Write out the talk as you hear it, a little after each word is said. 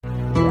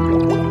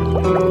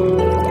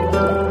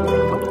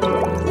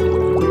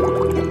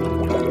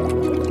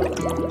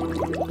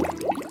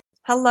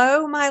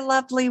Hello, my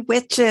lovely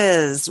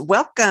witches.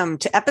 Welcome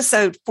to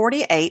episode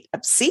 48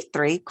 of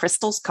C3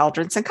 Crystals,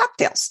 Cauldrons, and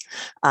Cocktails.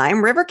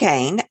 I'm River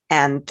Kane,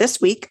 and this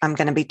week I'm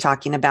going to be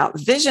talking about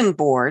vision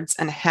boards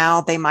and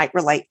how they might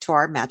relate to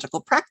our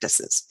magical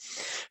practices.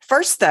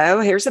 First, though,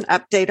 here's an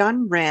update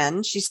on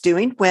Ren. She's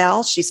doing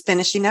well. She's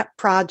finishing up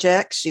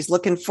projects. She's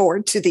looking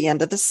forward to the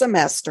end of the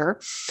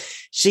semester.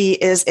 She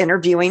is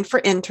interviewing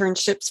for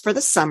internships for the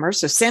summer,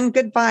 so send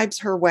good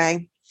vibes her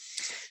way.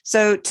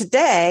 So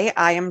today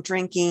I am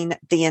drinking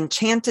the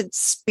Enchanted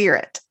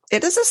Spirit.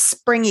 It is a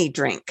springy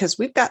drink because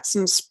we've got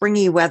some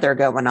springy weather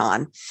going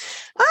on.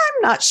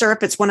 I'm not sure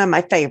if it's one of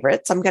my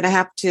favorites. I'm going to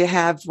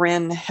have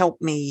Ren help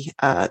me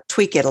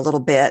tweak it a little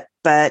bit,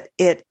 but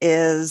it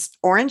is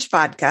orange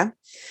vodka,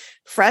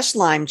 fresh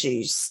lime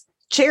juice,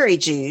 cherry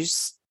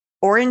juice,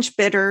 orange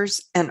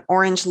bitters, and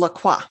orange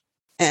liqueur.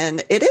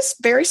 And it is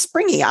very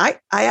springy.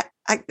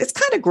 It's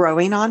kind of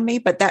growing on me,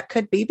 but that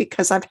could be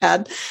because I've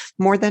had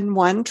more than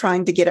one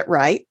trying to get it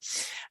right.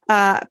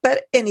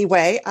 But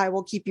anyway, I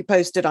will keep you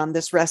posted on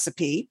this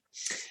recipe.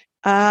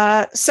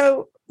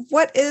 So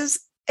what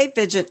is a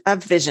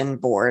vision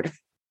board?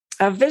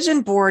 A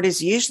vision board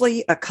is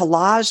usually a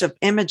collage of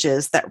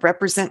images that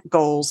represent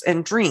goals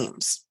and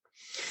dreams.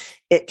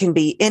 It can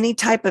be any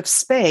type of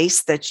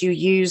space that you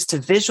use to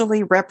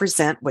visually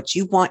represent what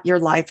you want your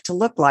life to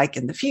look like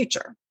in the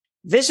future.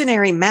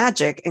 Visionary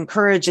magic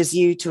encourages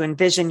you to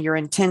envision your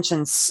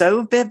intentions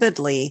so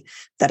vividly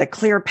that a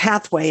clear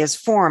pathway is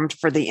formed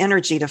for the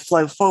energy to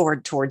flow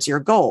forward towards your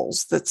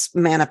goals. That's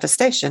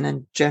manifestation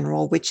in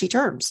general witchy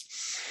terms.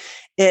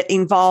 It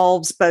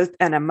involves both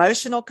an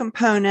emotional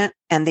component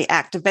and the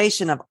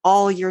activation of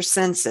all your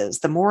senses.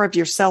 The more of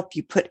yourself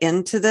you put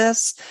into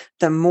this,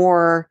 the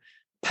more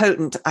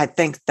potent I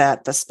think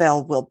that the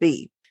spell will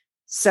be.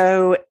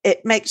 So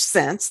it makes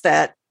sense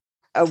that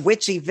a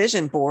witchy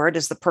vision board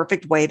is the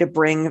perfect way to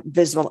bring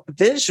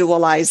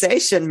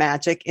visualization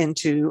magic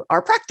into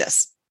our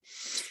practice.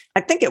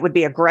 I think it would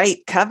be a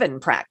great coven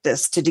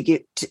practice to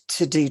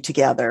do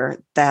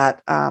together.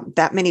 That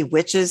many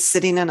witches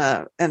sitting in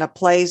a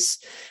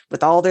place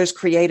with all those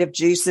creative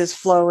juices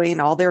flowing,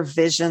 all their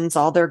visions,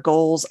 all their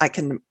goals. I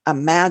can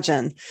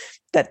imagine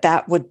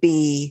that would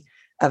be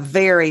a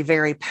very,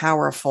 very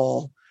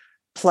powerful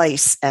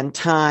place and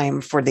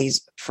time for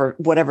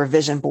whatever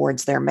vision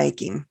boards they're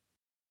making.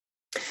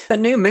 The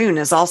new moon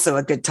is also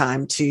a good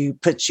time to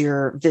put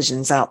your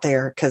visions out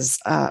there because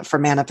for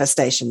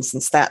manifestation,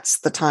 since that's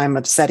the time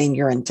of setting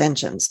your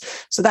intentions.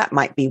 So that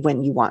might be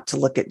when you want to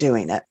look at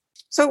doing it.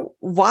 So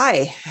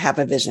why have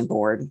a vision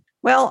board?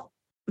 Well,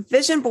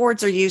 vision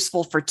boards are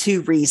useful for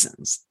two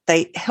reasons.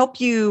 They help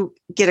you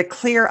get a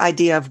clear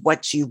idea of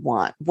what you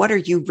want. What are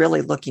you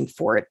really looking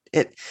for?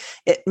 It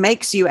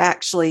makes you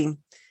actually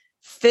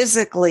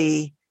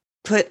physically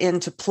put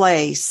into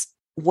place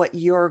what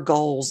your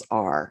goals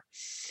are.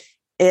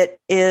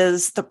 It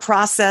is the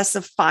process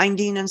of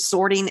finding and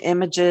sorting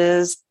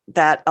images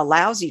that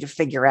allows you to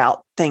figure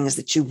out things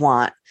that you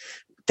want,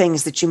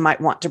 things that you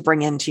might want to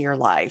bring into your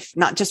life,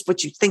 not just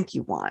what you think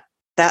you want.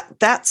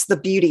 That's the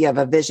beauty of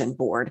a vision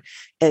board,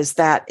 is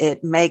that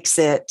it makes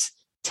it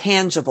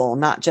tangible,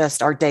 not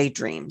just our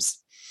daydreams.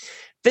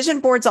 Vision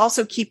boards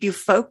also keep you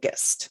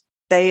focused.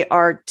 They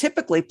are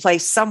typically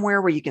placed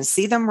somewhere where you can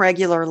see them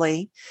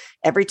regularly.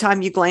 Every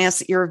time you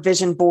glance at your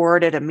vision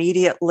board, it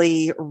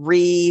immediately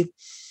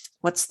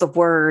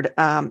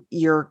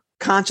your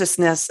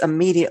consciousness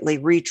immediately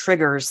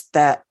re-triggers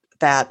that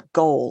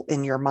goal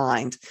in your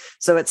mind.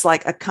 So it's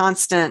like a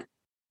constant,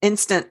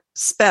 instant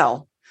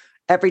spell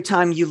every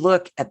time you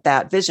look at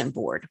that vision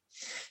board.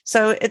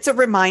 So it's a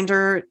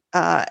reminder,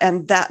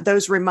 and that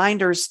those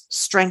reminders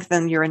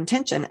strengthen your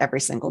intention every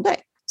single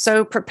day.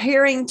 So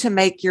preparing to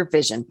make your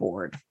vision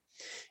board,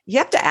 you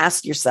have to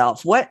ask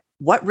yourself, what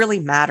really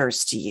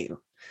matters to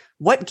you?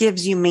 What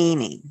gives you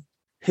meaning?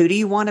 Who do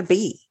you want to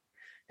be?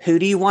 Who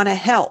do you want to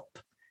help?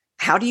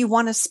 How do you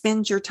want to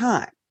spend your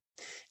time?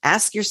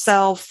 Ask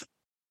yourself,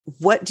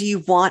 what do you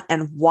want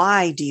and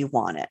why do you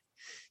want it?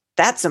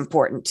 That's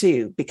important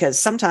too, because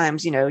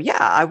sometimes,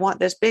 I want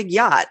this big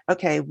yacht.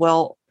 Okay,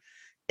 well,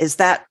 is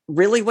that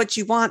really what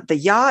you want, the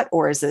yacht,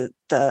 or is it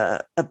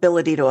the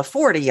ability to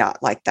afford a yacht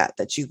like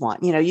that you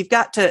want? You've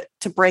got to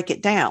break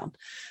it down.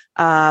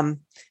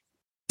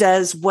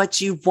 Does what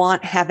you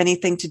want have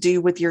anything to do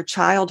with your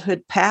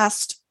childhood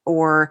past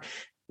or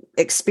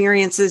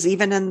experiences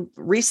even in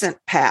recent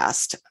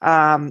past?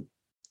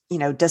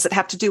 Does it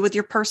have to do with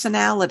your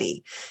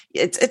personality?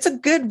 It's a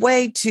good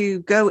way to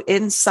go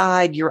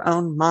inside your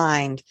own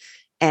mind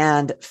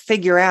and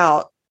figure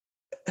out,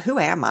 who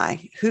am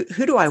I?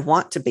 Who do I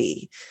want to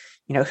be?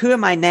 Who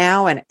am I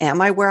now? And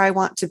am I where I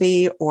want to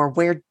be? Or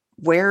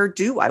where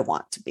do I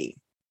want to be?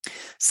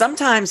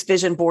 Sometimes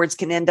vision boards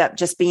can end up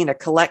just being a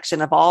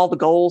collection of all the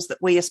goals that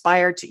we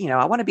aspire to.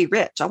 I want to be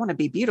rich. I want to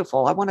be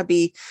beautiful. I want to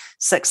be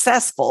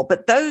successful.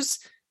 But those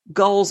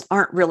goals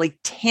aren't really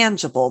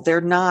tangible. They're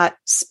not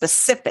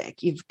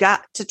specific. You've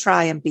got to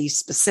try and be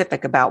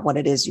specific about what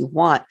it is you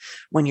want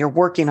when you're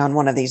working on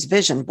one of these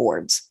vision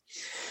boards.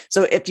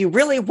 So if you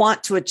really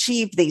want to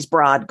achieve these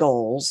broad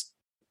goals,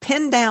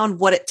 pin down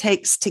what it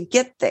takes to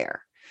get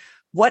there.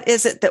 What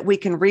is it that we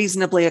can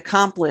reasonably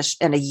accomplish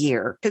in a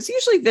year? Because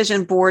usually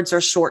vision boards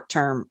are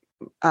short-term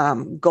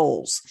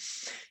goals.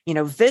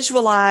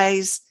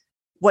 Visualize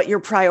what your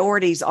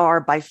priorities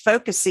are by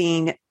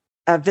focusing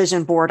a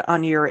vision board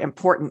on your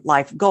important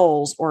life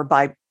goals, or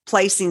by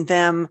placing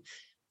them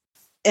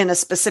in a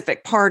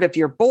specific part of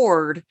your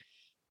board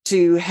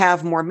to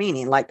have more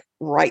meaning, like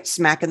right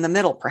smack in the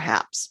middle,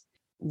 perhaps.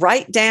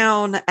 Write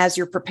down, as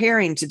you're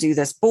preparing to do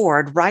this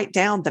board, write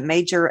down the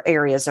major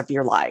areas of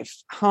your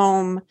life: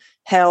 home,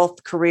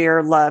 health,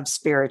 career, love,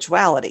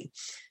 spirituality.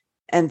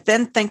 And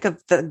then think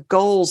of the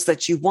goals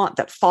that you want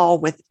that fall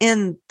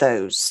within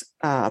those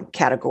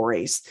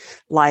categories.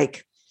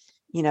 Like,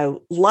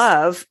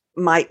 love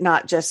might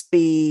not just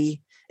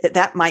be,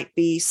 that might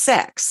be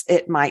sex.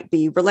 It might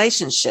be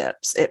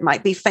relationships. It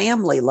might be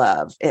family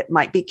love. It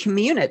might be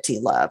community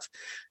love.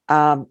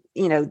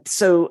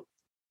 So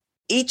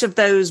each of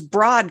those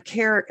broad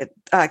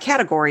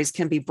categories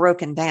can be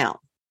broken down.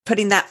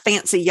 Putting that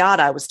fancy yacht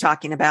I was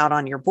talking about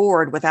on your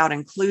board without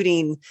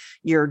including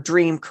your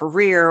dream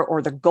career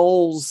or the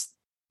goals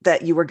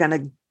that you were going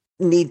to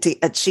need to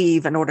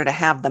achieve in order to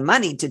have the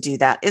money to do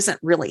that isn't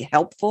really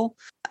helpful.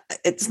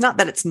 It's not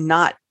that it's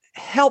not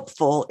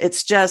helpful.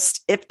 It's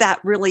just, if that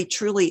really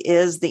truly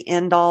is the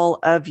end all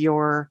of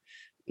your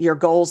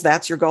goals,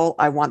 that's your goal.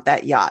 I want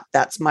that yacht.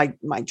 That's my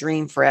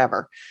dream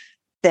forever.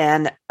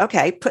 Then,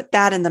 okay, put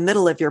that in the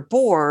middle of your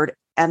board.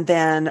 And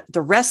then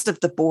the rest of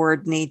the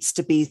board needs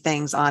to be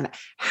things on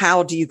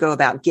how do you go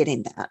about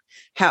getting that?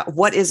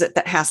 What is it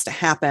that has to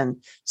happen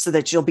so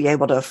that you'll be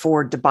able to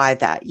afford to buy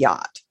that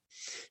yacht?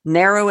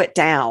 Narrow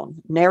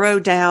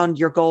down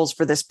your goals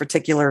for this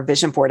particular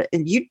vision board.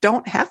 And you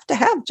don't have to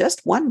have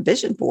just one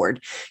vision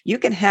board. You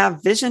can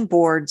have vision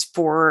boards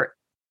for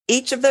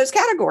each of those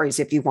categories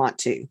if you want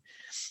to.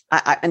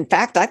 In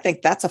fact, I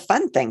think that's a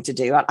fun thing to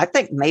do. I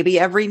think maybe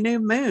every new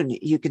moon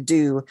you could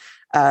do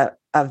a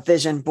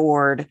vision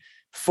board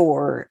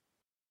for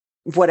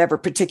whatever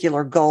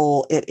particular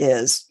goal it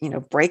is.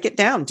 Break it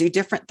down, do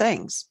different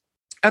things.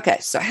 Okay,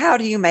 so how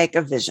do you make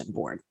a vision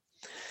board?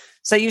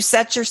 So you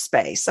set your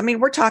space. I mean,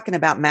 we're talking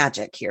about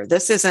Magick here.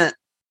 This isn't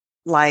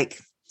like,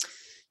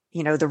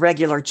 the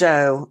regular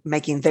Joe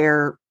making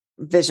their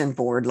vision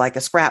board like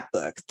a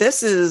scrapbook.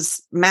 This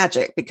is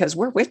Magick because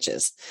we're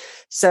witches.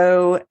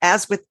 So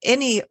as with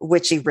any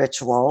witchy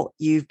ritual,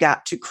 you've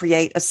got to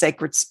create a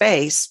sacred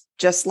space,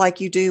 just like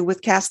you do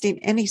with casting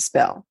any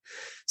spell.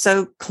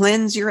 So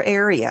cleanse your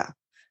area,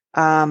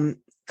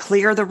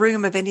 clear the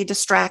room of any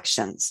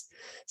distractions,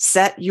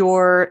 set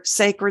your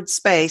sacred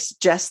space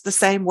just the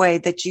same way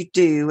that you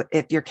do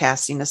if you're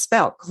casting a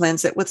spell.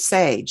 Cleanse it with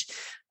sage.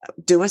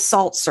 Do a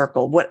salt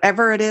circle,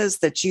 whatever it is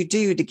that you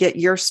do to get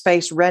your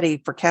space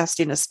ready for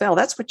casting a spell.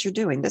 That's what you're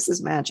doing. This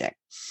is Magick.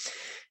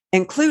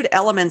 Include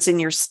elements in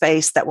your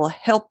space that will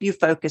help you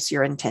focus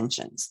your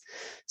intentions.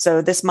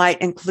 So this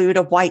might include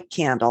a white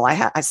candle.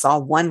 I saw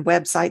one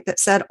website that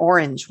said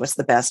orange was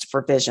the best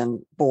for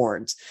vision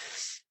boards.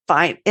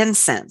 Find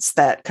incense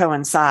that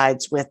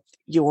coincides with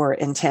your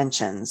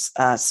intentions.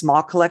 A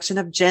small collection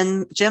of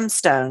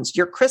gemstones,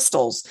 your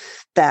crystals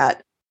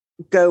that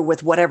go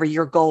with whatever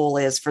your goal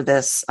is for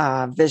this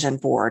vision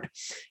board.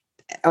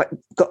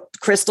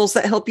 Crystals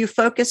that help you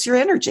focus your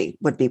energy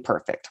would be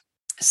perfect.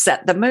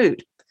 Set the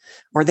mood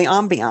or the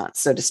ambiance,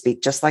 so to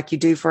speak, just like you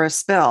do for a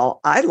spell.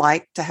 I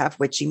like to have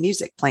witchy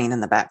music playing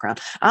in the background.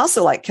 I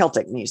also like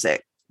Celtic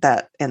music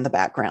that in the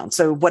background.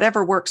 So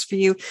whatever works for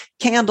you.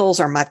 Candles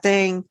are my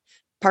thing,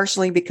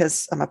 partially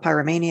because I'm a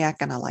pyromaniac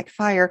and I like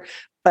fire,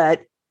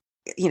 but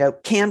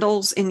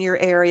candles in your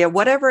area,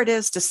 whatever it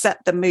is to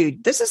set the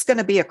mood. This is going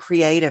to be a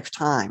creative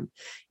time.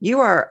 You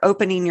are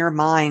opening your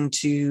mind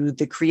to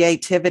the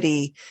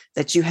creativity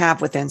that you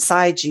have within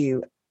inside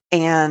you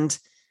and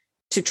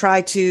to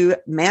try to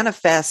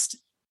manifest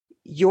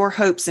your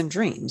hopes and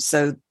dreams.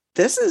 So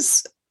this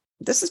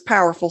is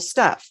powerful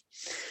stuff.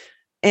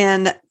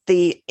 In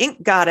the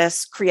Ink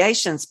Goddess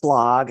Creations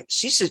blog,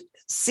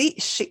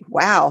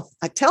 wow,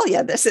 I tell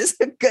you, this is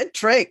a good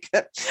trick.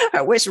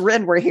 I wish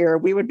Ren were here.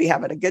 We would be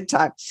having a good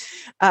time.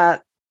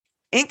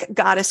 Ink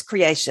Goddess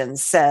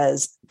Creations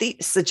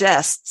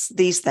suggests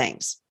these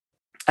things: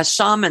 a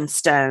shaman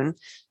stone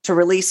to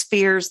release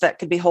fears that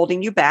could be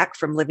holding you back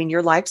from living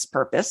your life's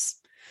purpose,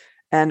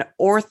 an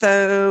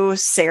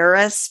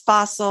orthoceras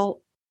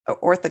fossil,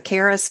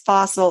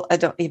 I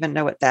don't even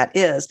know what that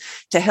is,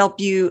 to help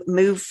you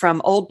move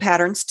from old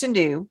patterns to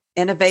new,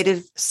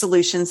 innovative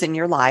solutions in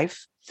your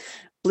life.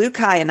 Blue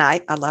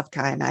kyanite, I love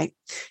kyanite,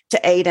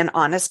 to aid in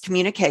honest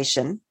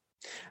communication.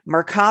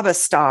 Merkaba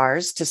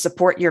stars to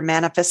support your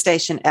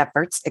manifestation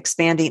efforts,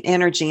 expanding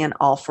energy in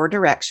all four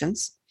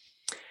directions.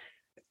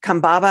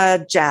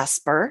 Kambaba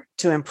jasper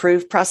to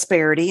improve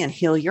prosperity and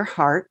heal your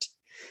heart.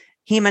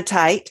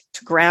 Hematite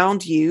to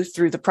ground you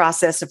through the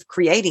process of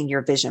creating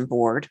your vision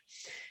board.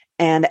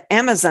 And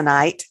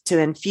Amazonite to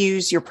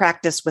infuse your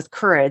practice with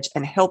courage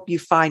and help you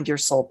find your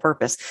soul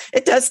purpose.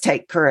 It does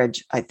take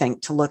courage, I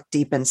think, to look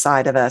deep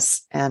inside of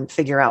us and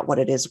figure out what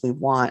it is we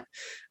want.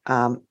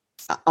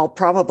 I'll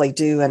probably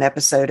do an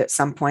episode at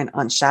some point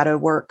on shadow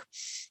work,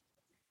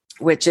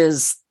 which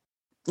is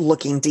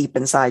looking deep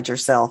inside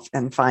yourself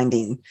and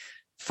finding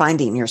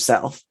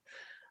yourself.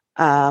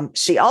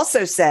 She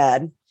also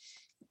said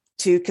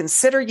to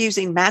consider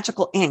using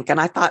magical ink. And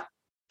I thought,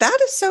 that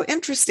is so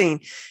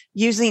interesting,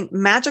 using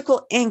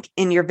magical ink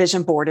in your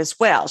vision board as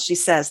well. She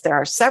says there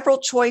are several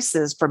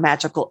choices for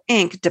magical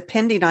ink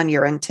depending on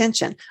your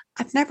intention.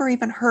 I've never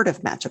even heard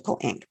of magical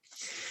ink.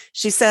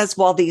 She says,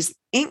 while these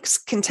inks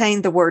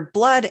contain the word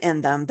blood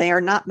in them, they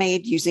are not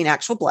made using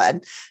actual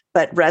blood,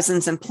 but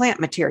resins and plant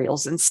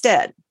materials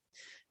instead.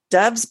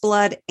 Dove's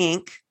blood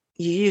ink,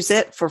 you use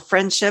it for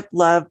friendship,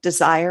 love,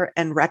 desire,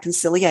 and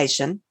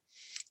reconciliation.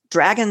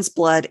 Dragon's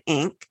blood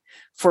ink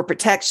for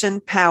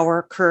protection,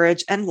 power,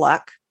 courage, and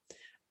luck.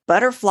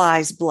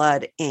 Butterfly's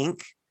blood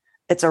ink.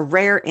 It's a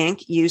rare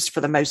ink used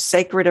for the most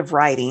sacred of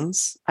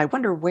writings. I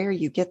wonder where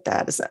you get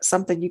that. Is that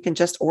something you can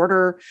just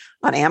order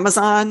on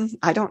Amazon?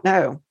 I don't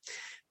know.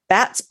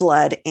 Bat's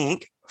blood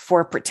ink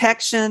for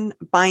protection,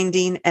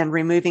 binding, and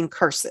removing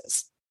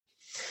curses.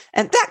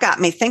 And that got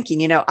me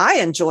thinking, I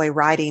enjoy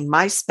writing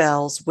my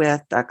spells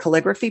with a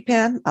calligraphy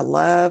pen. I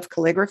love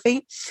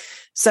calligraphy.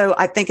 So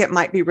I think it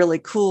might be really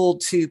cool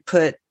to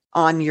put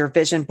on your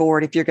vision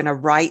board, if you're going to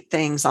write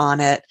things on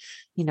it,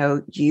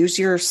 use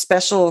your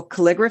special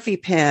calligraphy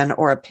pen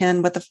or a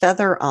pen with a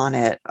feather on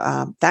it,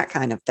 that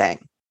kind of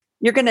thing.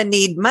 You're going to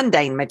need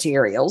mundane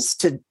materials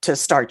to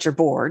start your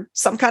board,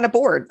 some kind of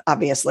board,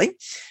 obviously.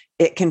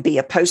 It can be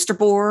a poster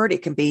board.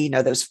 It can be,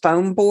 those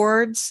foam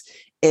boards.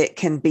 It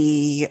can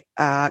be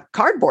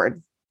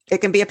cardboard. It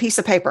can be a piece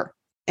of paper,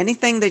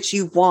 anything that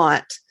you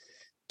want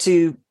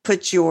to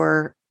put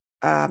your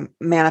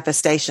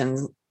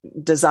manifestation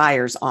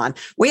desires on.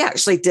 We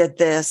actually did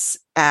this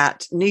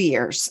at New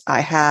Year's.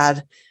 I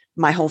had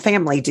my whole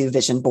family do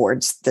vision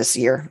boards this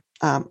year.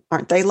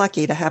 Aren't they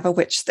lucky to have a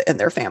witch in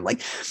their family?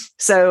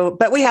 So,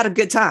 but we had a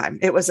good time.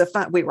 It was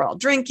we were all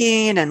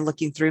drinking and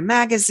looking through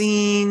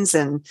magazines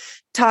and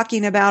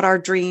talking about our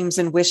dreams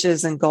and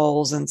wishes and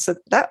goals. And so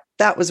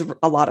that was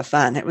a lot of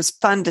fun. It was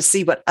fun to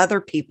see what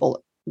other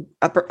people's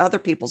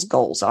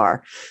goals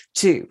are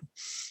too.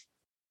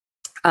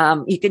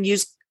 You can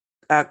use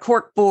a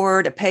cork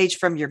board, a page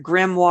from your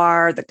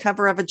grimoire, the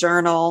cover of a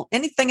journal,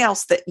 anything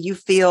else that you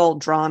feel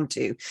drawn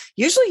to.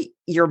 Usually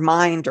your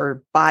mind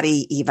or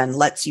body even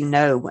lets you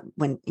know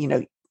when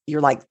you're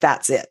like,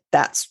 that's it.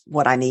 That's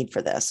what I need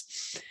for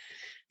this.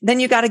 Then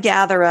you got to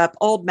gather up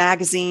old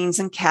magazines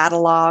and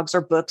catalogs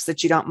or books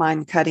that you don't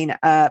mind cutting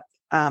up,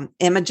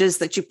 images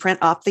that you print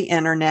off the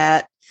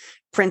internet,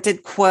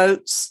 printed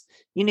quotes.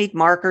 You need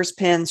markers,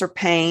 pens, or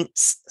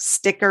paints,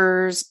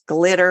 stickers,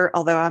 glitter,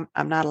 although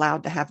I'm not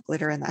allowed to have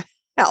glitter in the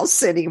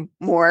house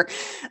anymore.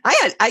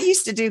 I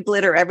used to do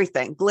glitter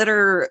everything,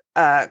 glitter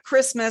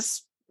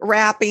Christmas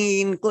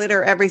wrapping,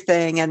 glitter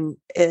everything, and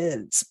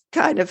it's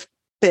kind of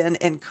been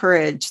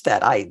encouraged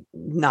that I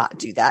not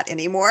do that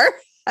anymore.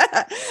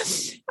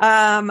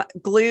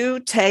 Glue,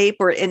 tape,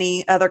 or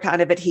any other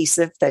kind of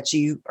adhesive that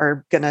you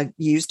are going to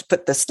use to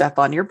put this stuff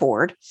on your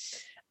board.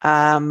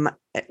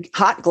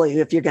 Hot glue,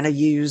 if you're going to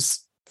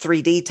use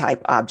 3D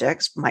type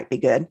objects, might be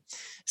good.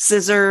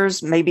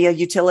 Scissors, maybe a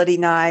utility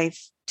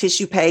knife,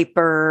 tissue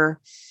paper,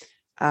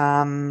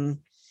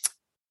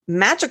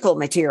 magical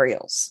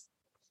materials,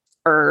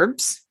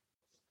 herbs,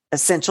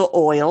 essential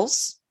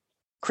oils,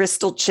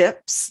 crystal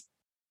chips,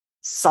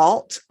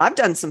 salt. I've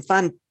done some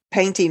fun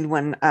painting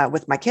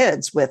with my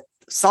kids with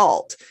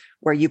salt,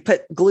 where you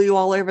put glue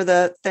all over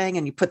the thing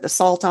and you put the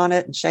salt on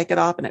it and shake it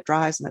off and it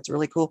dries, and that's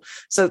really cool.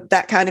 So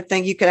that kind of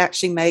thing, you could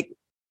actually make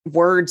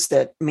words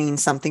that mean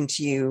something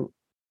to you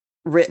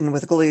written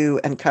with glue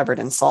and covered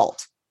in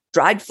salt.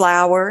 Dried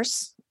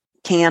flowers,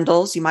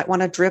 candles. You might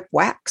want to drip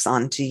wax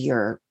onto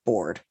your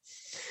board.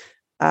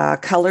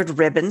 Colored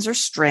ribbons or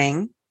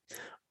string,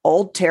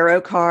 old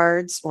tarot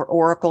cards or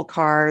oracle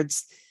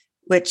cards,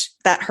 which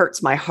that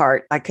hurts my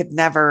heart. I could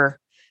never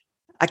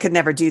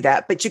do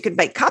that, but you could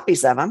make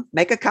copies of them,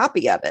 make a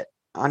copy of it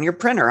on your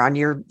printer, on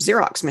your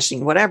Xerox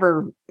machine,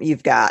 whatever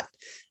you've got,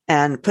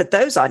 and put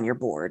those on your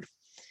board.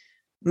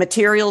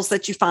 Materials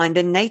that you find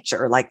in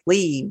nature, like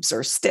leaves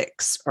or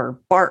sticks or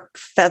bark,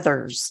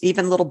 feathers,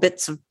 even little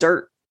bits of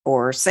dirt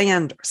or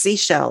sand,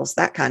 seashells,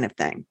 that kind of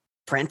thing.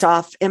 Print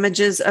off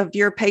images of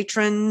your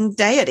patron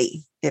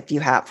deity, if you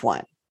have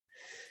one.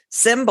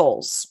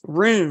 Symbols,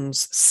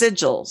 runes,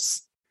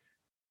 sigils,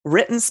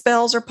 written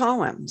spells or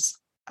poems.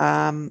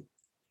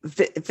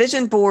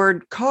 Vision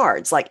board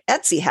cards, like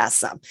Etsy has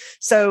some.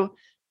 So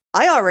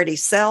I already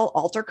sell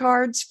altar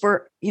cards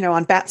for,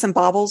 on Bats and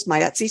Baubles,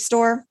 my Etsy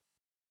store.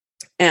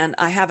 And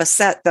I have a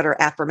set that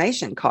are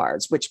affirmation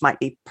cards, which might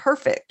be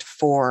perfect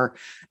for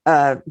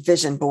a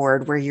vision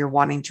board where you're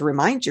wanting to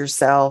remind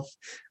yourself,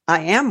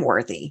 I am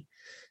worthy.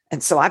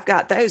 And so I've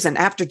got those. And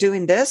after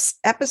doing this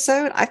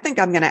episode, I think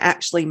I'm going to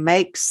actually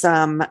make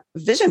some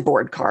vision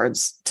board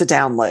cards to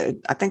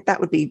download. I think that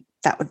would be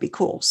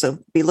cool. So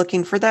be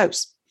looking for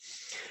those.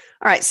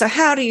 All right. So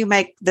how do you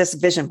make this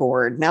vision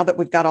board now that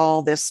we've got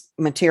all this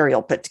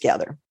material put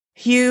together?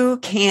 You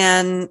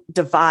can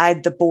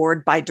divide the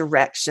board by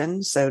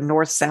direction, so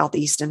north, south,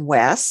 east, and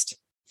west,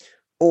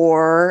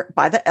 or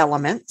by the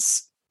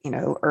elements,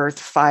 earth,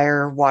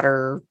 fire,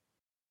 water,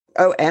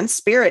 and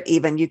spirit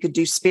even. You could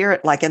do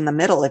spirit like in the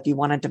middle if you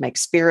wanted to make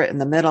spirit in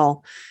the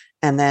middle,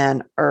 and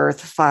then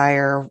earth,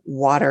 fire,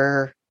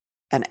 water,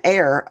 and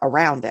air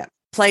around it.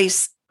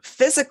 Place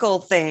physical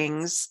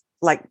things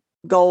like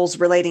goals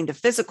relating to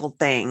physical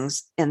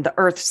things in the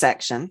earth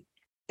section,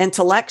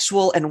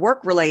 intellectual and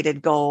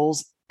work-related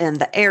goals in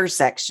the air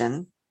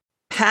section,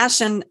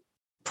 passion,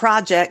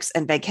 projects,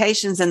 and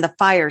vacations in the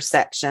fire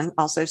section.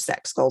 Also,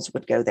 sex goals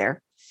would go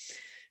there.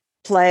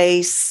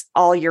 Place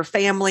all your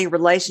family,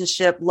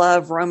 relationship,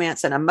 love,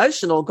 romance, and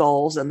emotional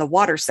goals in the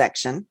water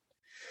section.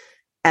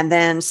 And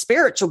then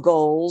spiritual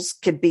goals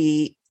could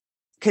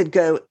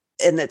go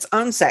in its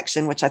own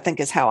section, which I think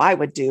is how I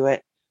would do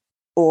it,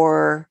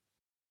 or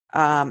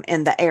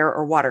in the air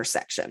or water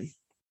section.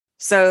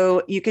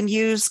 So you can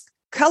use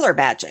color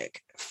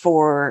magic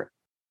for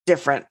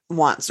different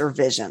wants or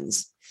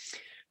visions.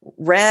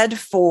 Red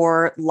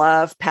for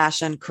love,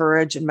 passion,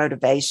 courage, and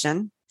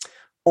motivation.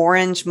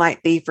 Orange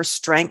might be for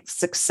strength,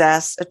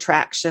 success,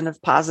 attraction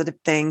of positive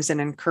things,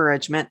 and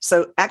encouragement.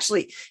 So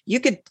actually, you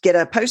could get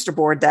a poster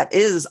board that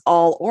is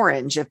all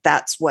orange if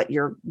that's what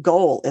your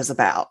goal is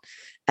about,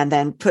 and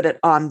then put it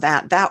on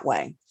that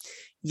way.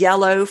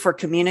 Yellow for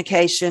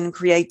communication,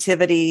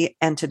 creativity,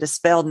 and to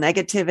dispel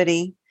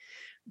negativity.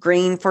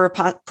 Green for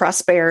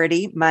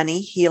prosperity, money,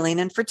 healing,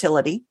 and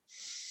fertility.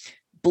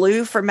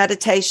 Blue for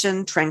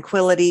meditation,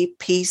 tranquility,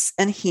 peace,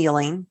 and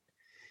healing.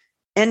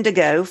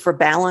 Indigo for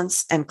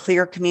balance and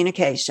clear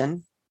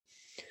communication.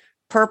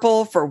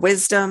 Purple for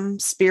wisdom,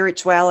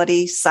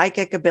 spirituality,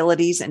 psychic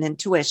abilities, and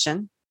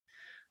intuition.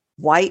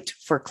 White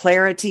for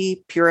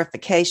clarity,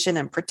 purification,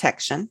 and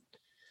protection.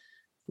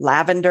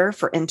 Lavender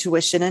for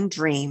intuition and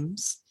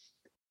dreams.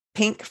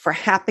 Pink for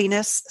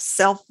happiness,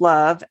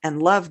 self-love, and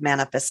love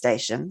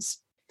manifestations.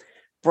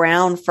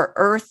 Brown for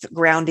earth,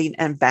 grounding,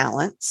 and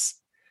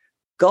balance.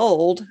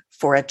 Gold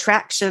for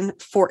attraction,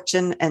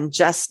 fortune, and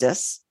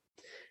justice.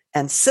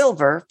 And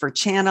silver for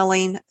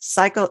channeling,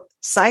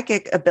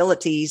 psychic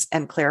abilities,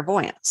 and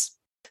clairvoyance.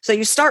 So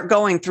you start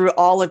going through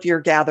all of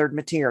your gathered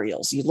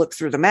materials. You look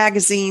through the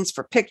magazines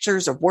for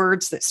pictures of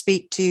words that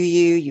speak to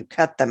you. You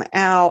cut them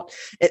out.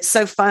 It's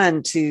so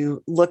fun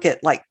to look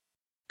at like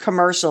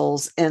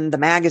commercials in the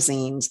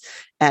magazines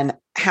and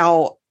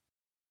how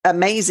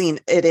amazing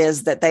it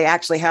is that they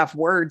actually have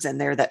words in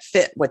there that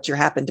fit what you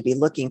happen to be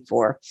looking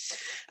for.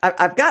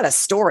 I've got a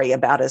story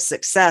about a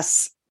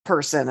success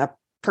person, a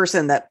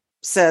person that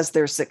says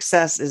their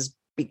success is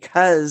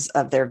because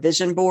of their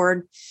vision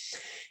board.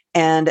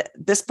 And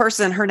this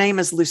person, her name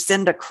is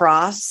Lucinda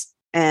Cross.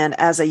 And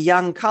as a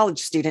young college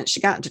student,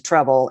 she got into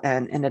trouble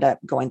and ended up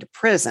going to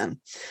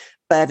prison.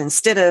 But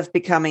instead of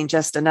becoming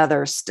just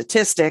another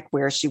statistic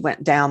where she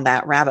went down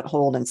that rabbit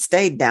hole and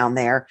stayed down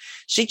there,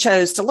 she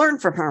chose to learn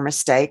from her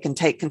mistake and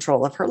take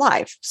control of her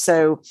life.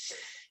 So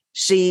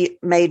she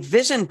made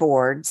vision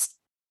boards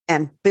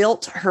and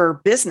built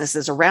her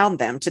businesses around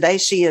them. Today,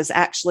 she is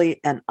actually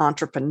an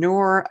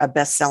entrepreneur, a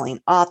best-selling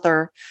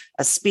author,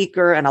 a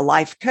speaker, and a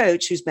life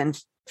coach who's been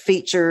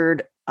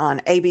featured on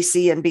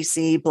ABC,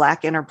 NBC,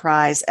 Black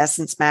Enterprise,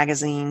 Essence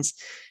magazines.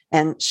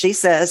 And she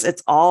says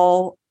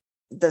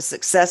the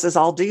success is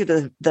all due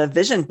to the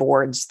vision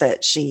boards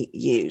that she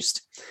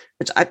used,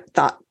 which I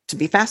thought to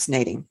be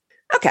fascinating.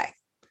 Okay,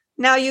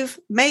 now you've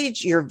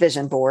made your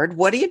vision board.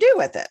 What do you do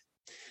with it?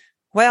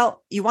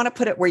 Well, you want to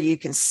put it where you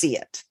can see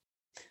it.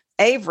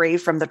 Avery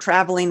from the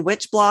Traveling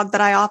Witch blog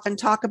that I often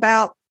talk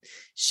about,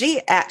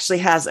 she actually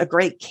has a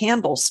great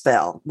candle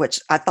spell, which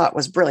I thought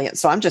was brilliant.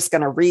 So I'm just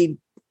going to read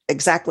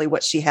exactly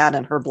what she had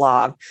in her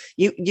blog.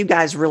 You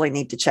guys really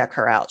need to check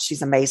her out.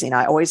 She's amazing.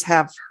 I always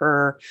have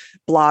her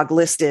blog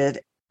listed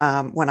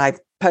when I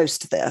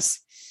post this.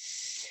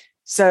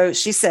 So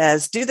she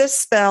says, do this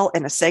spell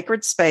in a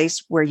sacred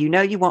space where you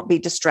know you won't be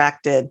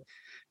distracted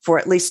for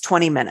at least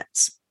 20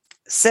 minutes.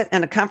 Sit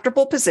in a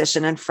comfortable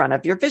position in front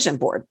of your vision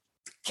board.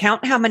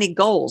 Count how many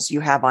goals you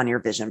have on your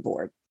vision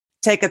board.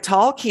 Take a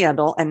tall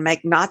candle and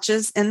make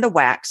notches in the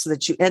wax so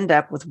that you end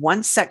up with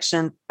one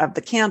section of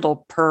the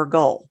candle per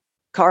goal.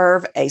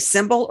 Carve a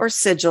symbol or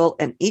sigil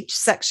in each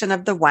section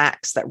of the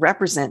wax that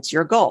represents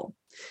your goal.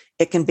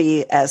 It can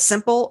be as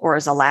simple or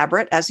as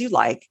elaborate as you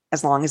like,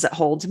 as long as it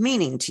holds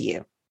meaning to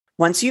you.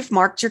 Once you've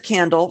marked your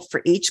candle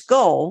for each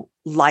goal,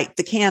 light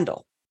the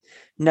candle.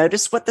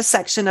 Notice what the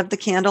section of the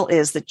candle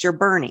is that you're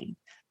burning.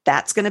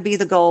 That's going to be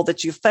the goal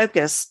that you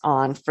focus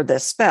on for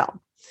this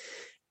spell.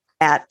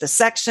 As that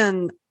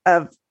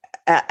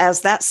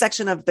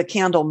section of the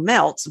candle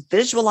melts,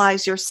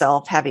 visualize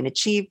yourself having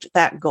achieved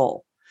that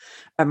goal.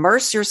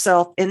 Immerse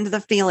yourself into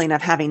the feeling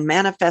of having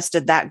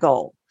manifested that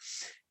goal.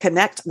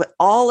 Connect with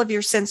all of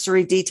your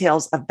sensory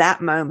details of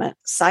that moment,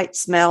 sight,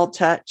 smell,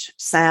 touch,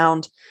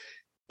 sound,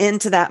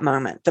 into that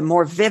moment. The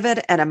more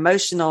vivid and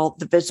emotional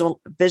the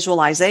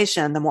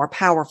visualization, the more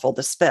powerful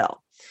the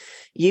spell.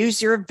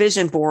 Use your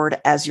vision board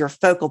as your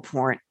focal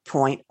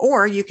point,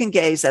 or you can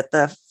gaze at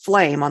the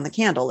flame on the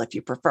candle if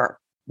you prefer.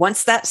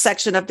 Once that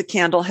section of the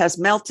candle has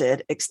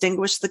melted,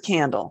 extinguish the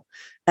candle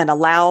and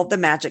allow the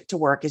magic to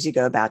work as you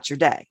go about your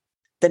day.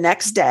 The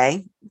next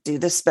day, do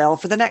the spell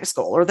for the next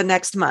goal or the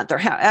next month or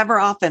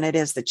however often it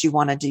is that you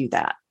want to do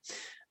that.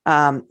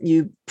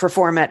 You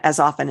perform it as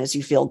often as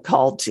you feel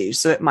called to.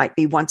 So it might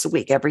be once a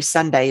week. Every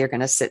Sunday, you're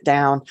going to sit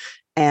down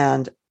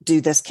and do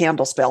this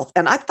candle spell.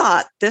 And I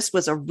thought this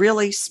was a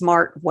really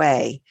smart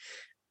way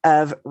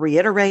of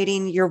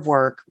reiterating your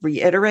work,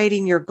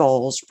 reiterating your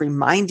goals,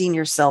 reminding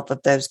yourself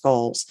of those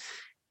goals,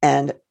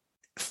 and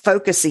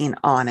focusing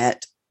on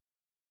it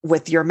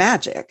with your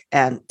magic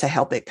and to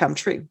help it come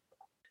true.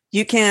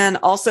 You can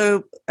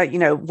also,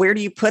 where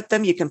do you put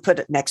them? You can put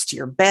it next to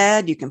your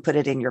bed. You can put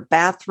it in your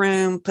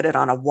bathroom, put it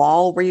on a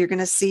wall where you're going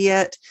to see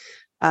it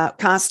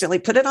constantly.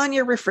 Put it on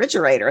your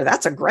refrigerator.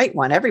 That's a great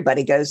one.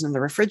 Everybody goes in the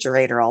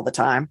refrigerator all the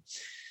time.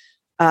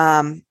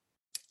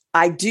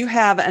 I do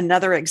have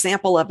another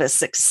example of a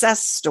success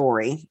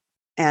story,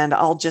 and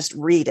I'll just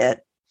read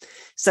it.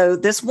 So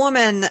this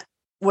woman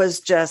was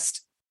just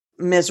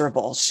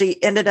miserable.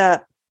 She ended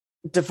up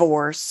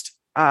divorced.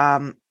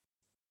 Her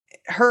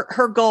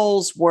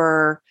goals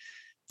were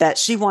that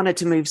she wanted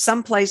to move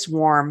someplace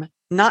warm,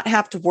 not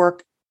have to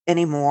work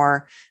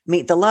anymore,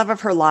 meet the love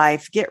of her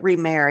life, get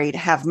remarried,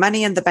 have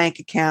money in the bank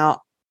account,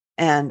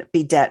 and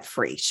be debt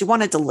free. She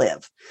wanted to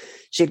live.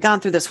 She had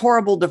gone through this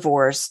horrible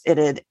divorce. It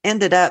had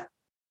ended up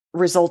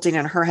resulting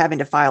in her having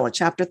to file a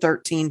Chapter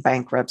 13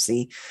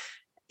 bankruptcy.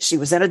 She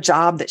was in a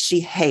job that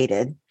she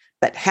hated,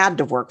 but had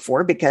to work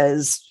for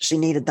because she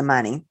needed the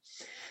money.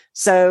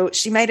 So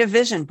she made a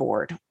vision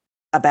board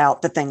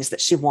about the things that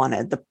she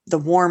wanted, the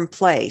warm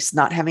place,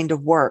 not having to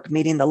work,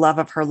 meeting the love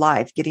of her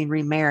life, getting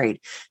remarried,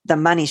 the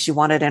money she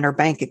wanted in her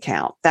bank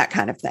account, that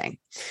kind of thing.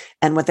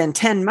 And within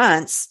 10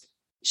 months,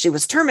 she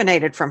was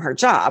terminated from her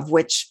job,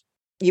 which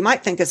you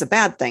might think is a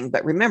bad thing.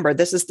 But remember,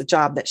 this is the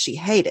job that she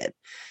hated.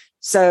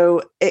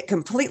 So it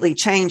completely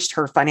changed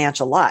her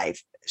financial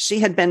life.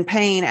 She had been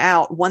paying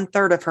out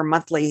 1/3 of her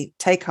monthly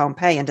take-home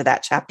pay into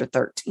that Chapter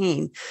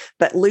 13,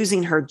 but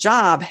losing her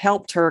job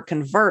helped her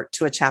convert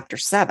to a Chapter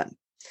 7.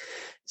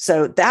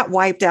 So that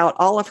wiped out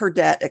all of her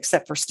debt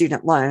except for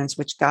student loans,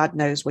 which God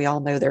knows, we all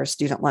know there are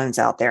student loans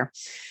out there.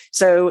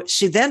 So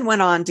she then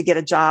went on to get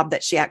a job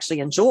that she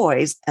actually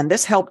enjoys, and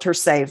this helped her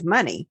save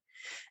money.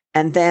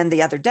 And then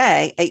the other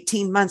day,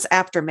 18 months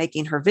after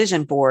making her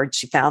vision board,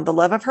 she found the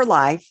love of her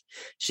life.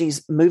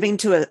 She's moving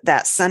to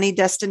that sunny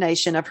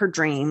destination of her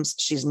dreams.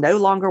 She's no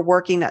longer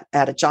working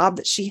at a job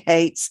that she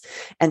hates,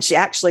 and she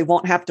actually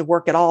won't have to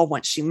work at all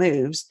once she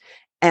moves.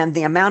 And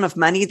the amount of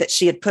money that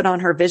she had put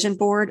on her vision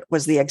board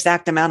was the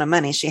exact amount of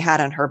money she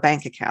had in her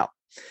bank account.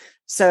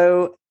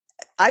 So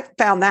I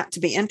found that to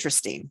be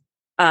interesting.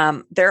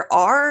 There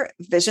are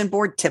vision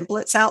board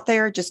templates out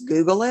there. Just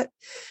Google it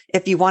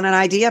if you want an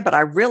idea. But I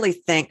really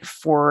think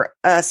for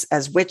us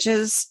as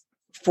witches,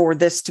 for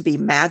this to be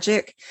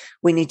magic,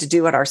 we need to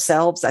do it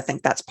ourselves. I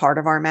think that's part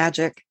of our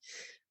magic.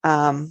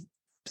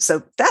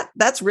 So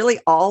that's really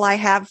all I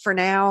have for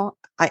now.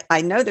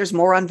 I know there's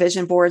more on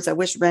vision boards. I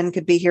wish Ren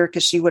could be here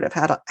because she would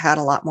have had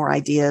a lot more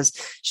ideas.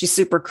 She's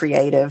super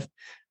creative.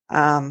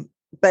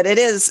 But it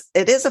is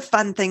a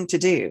fun thing to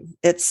do.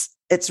 It's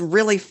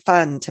really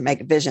fun to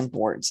make vision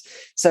boards.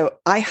 So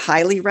I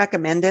highly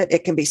recommend it.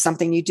 It can be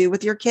something you do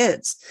with your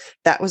kids.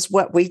 That was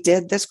what we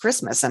did this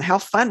Christmas. And how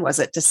fun was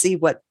it to see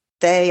what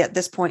they, at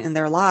this point in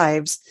their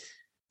lives,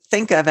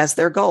 think of as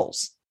their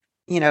goals?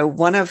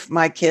 One of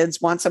my kids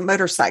wants a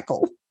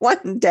motorcycle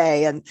one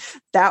day, and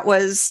that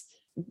was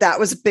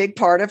a big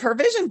part of her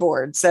vision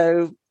board.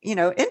 So,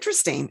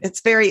 interesting. It's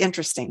very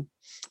interesting.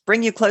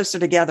 Bring you closer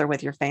together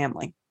with your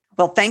family.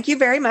 Well, thank you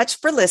very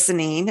much for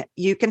listening.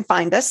 You can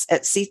find us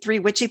at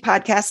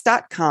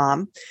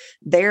c3witchypodcast.com.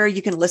 There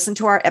you can listen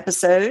to our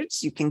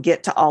episodes. You can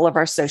get to all of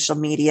our social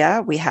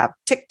media. We have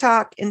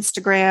TikTok,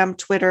 Instagram,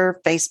 Twitter,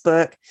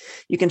 Facebook.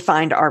 You can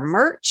find our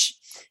merch.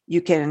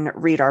 You can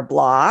read our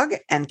blog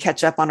and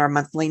catch up on our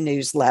monthly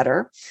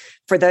newsletter.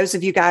 For those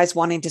of you guys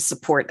wanting to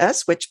support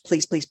us, which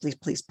please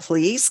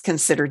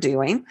consider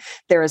doing,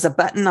 there is a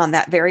button on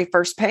that very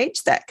first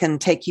page that can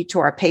take you to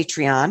our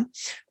Patreon,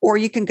 or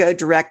you can go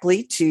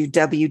directly to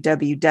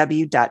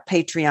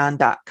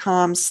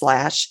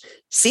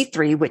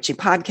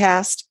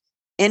www.patreon.com/C3witchypodcast.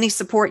 Any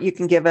support you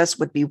can give us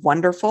would be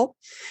wonderful.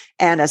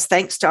 And as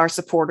thanks to our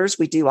supporters,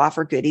 we do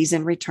offer goodies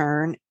in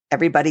return.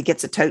 Everybody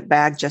gets a tote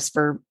bag just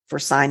for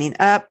signing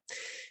up.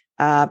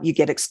 You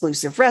get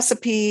exclusive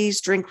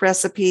recipes, drink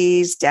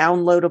recipes,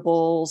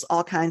 downloadables,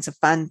 all kinds of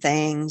fun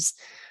things.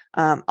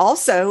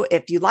 Also,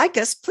 if you like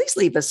us, please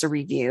leave us a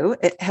review.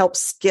 It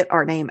helps get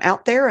our name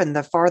out there. And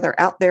the farther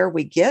out there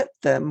we get,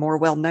 the more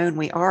well-known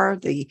we are,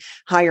 the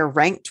higher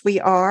ranked we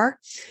are,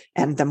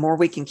 and the more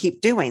we can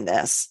keep doing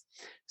this.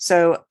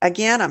 So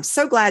again, I'm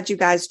so glad you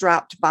guys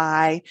dropped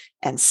by,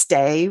 and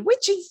stay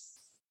witchy.